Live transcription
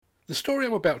The story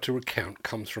I'm about to recount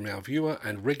comes from our viewer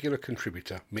and regular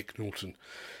contributor, Mick Norton.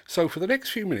 So for the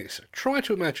next few minutes, try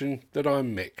to imagine that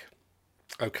I'm Mick.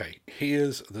 Okay,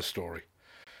 here's the story.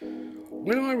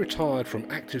 When I retired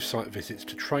from active site visits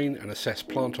to train and assess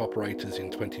plant operators in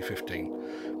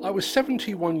 2015, I was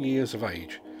 71 years of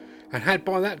age and had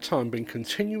by that time been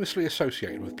continuously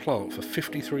associated with plant for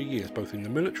 53 years, both in the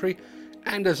military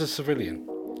and as a civilian.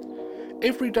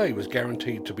 Every day was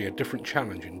guaranteed to be a different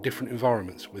challenge in different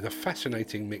environments with a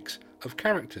fascinating mix of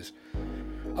characters.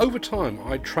 Over time,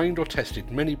 I trained or tested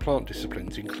many plant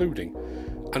disciplines, including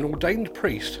an ordained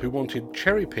priest who wanted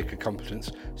cherry picker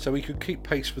competence so he could keep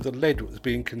pace with the lead that was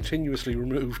being continuously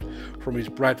removed from his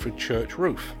Bradford church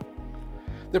roof.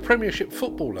 The Premiership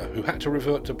footballer who had to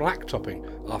revert to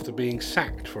blacktopping after being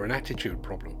sacked for an attitude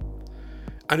problem.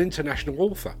 An international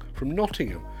author from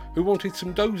Nottingham who wanted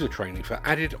some dozer training for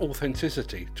added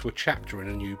authenticity to a chapter in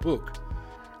a new book.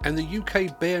 And the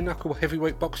UK bare-knuckle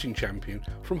heavyweight boxing champion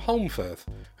from Holmfirth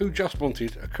who just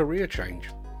wanted a career change.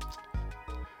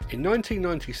 In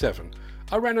 1997,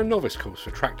 I ran a novice course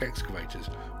for tracked excavators,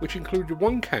 which included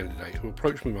one candidate who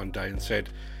approached me one day and said,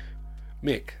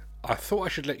 "Mick, I thought I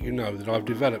should let you know that I've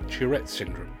developed Tourette's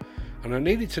syndrome, and I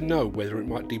needed to know whether it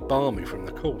might debar me from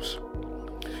the course."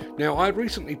 Now, I had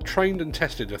recently trained and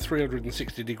tested a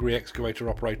 360-degree excavator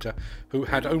operator who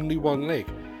had only one leg,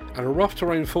 and a rough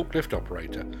terrain forklift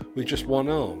operator with just one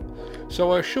arm,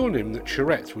 so I assured him that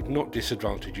Tourette's would not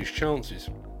disadvantage his chances.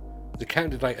 The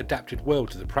candidate adapted well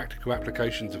to the practical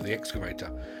applications of the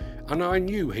excavator, and I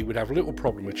knew he would have little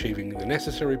problem achieving the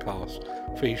necessary pass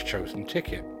for his chosen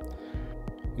ticket.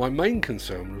 My main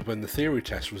concern was when the theory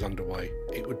test was underway,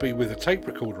 it would be with a tape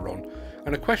recorder on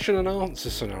and a question and answer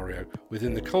scenario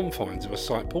within the confines of a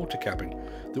site porter cabin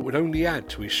that would only add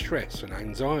to his stress and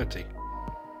anxiety.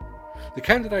 The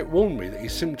candidate warned me that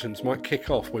his symptoms might kick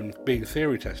off when being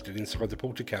theory tested inside the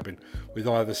porter cabin with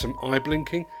either some eye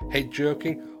blinking, head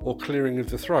jerking or clearing of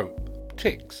the throat,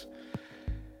 tics.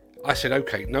 I said,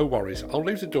 "Okay, no worries, I'll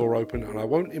leave the door open and I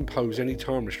won't impose any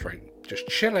time restraint. Just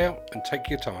chill out and take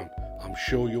your time. I'm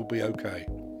sure you'll be okay."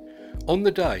 On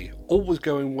the day, all was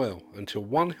going well until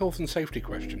one health and safety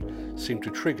question seemed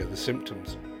to trigger the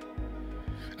symptoms.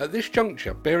 At this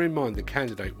juncture, bear in mind the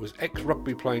candidate was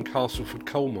ex-rugby playing Castleford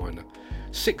coal miner,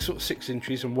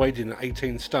 6'6" and weighed in at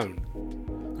 18 stone.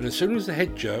 And as soon as the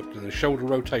head jerked and the shoulder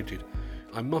rotated,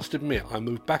 I must admit I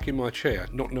moved back in my chair,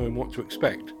 not knowing what to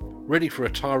expect, ready for a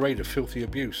tirade of filthy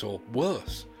abuse or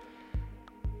worse.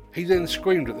 He then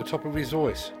screamed at the top of his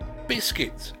voice,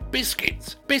 "Biscuits!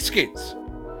 Biscuits! Biscuits!"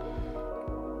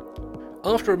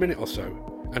 After a minute or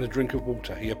so, and a drink of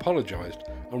water, he apologised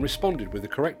and responded with the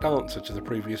correct answer to the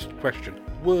previous question,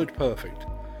 word perfect.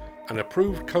 An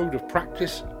approved code of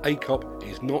practice, ACOP,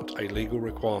 is not a legal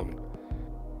requirement.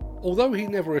 Although he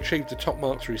never achieved the top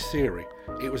marks for his theory,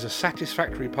 it was a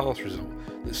satisfactory pass result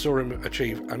that saw him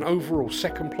achieve an overall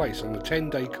second place on the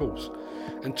 10-day course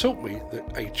and taught me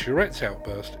that a Tourette's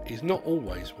outburst is not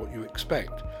always what you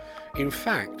expect. In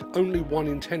fact, only 1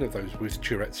 in 10 of those with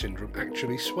Tourette's syndrome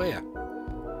actually swear.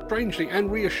 Strangely and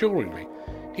reassuringly,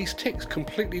 his tics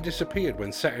completely disappeared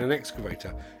when sat in an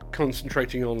excavator,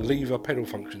 concentrating on lever pedal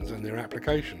functions and their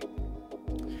application.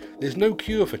 There's no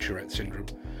cure for Tourette's syndrome.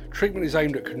 Treatment is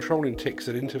aimed at controlling tics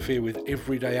that interfere with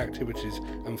everyday activities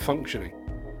and functioning.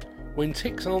 When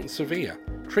tics aren't severe,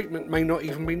 treatment may not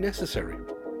even be necessary.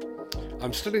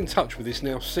 I'm still in touch with this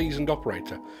now seasoned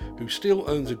operator who still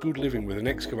earns a good living with an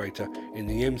excavator in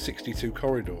the M62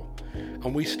 corridor,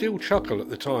 and we still chuckle at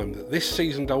the time that this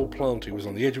seasoned old planter was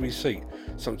on the edge of his seat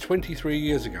some 23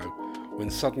 years ago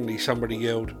when suddenly somebody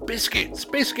yelled, "Biscuits!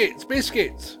 Biscuits!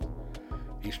 Biscuits!"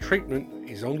 His treatment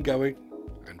is ongoing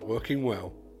and working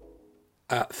well.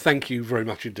 Thank you very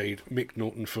much indeed, Mick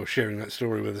Norton, for sharing that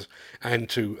story with us, and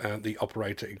to the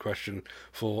operator in question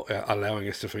for allowing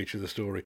us to feature the story.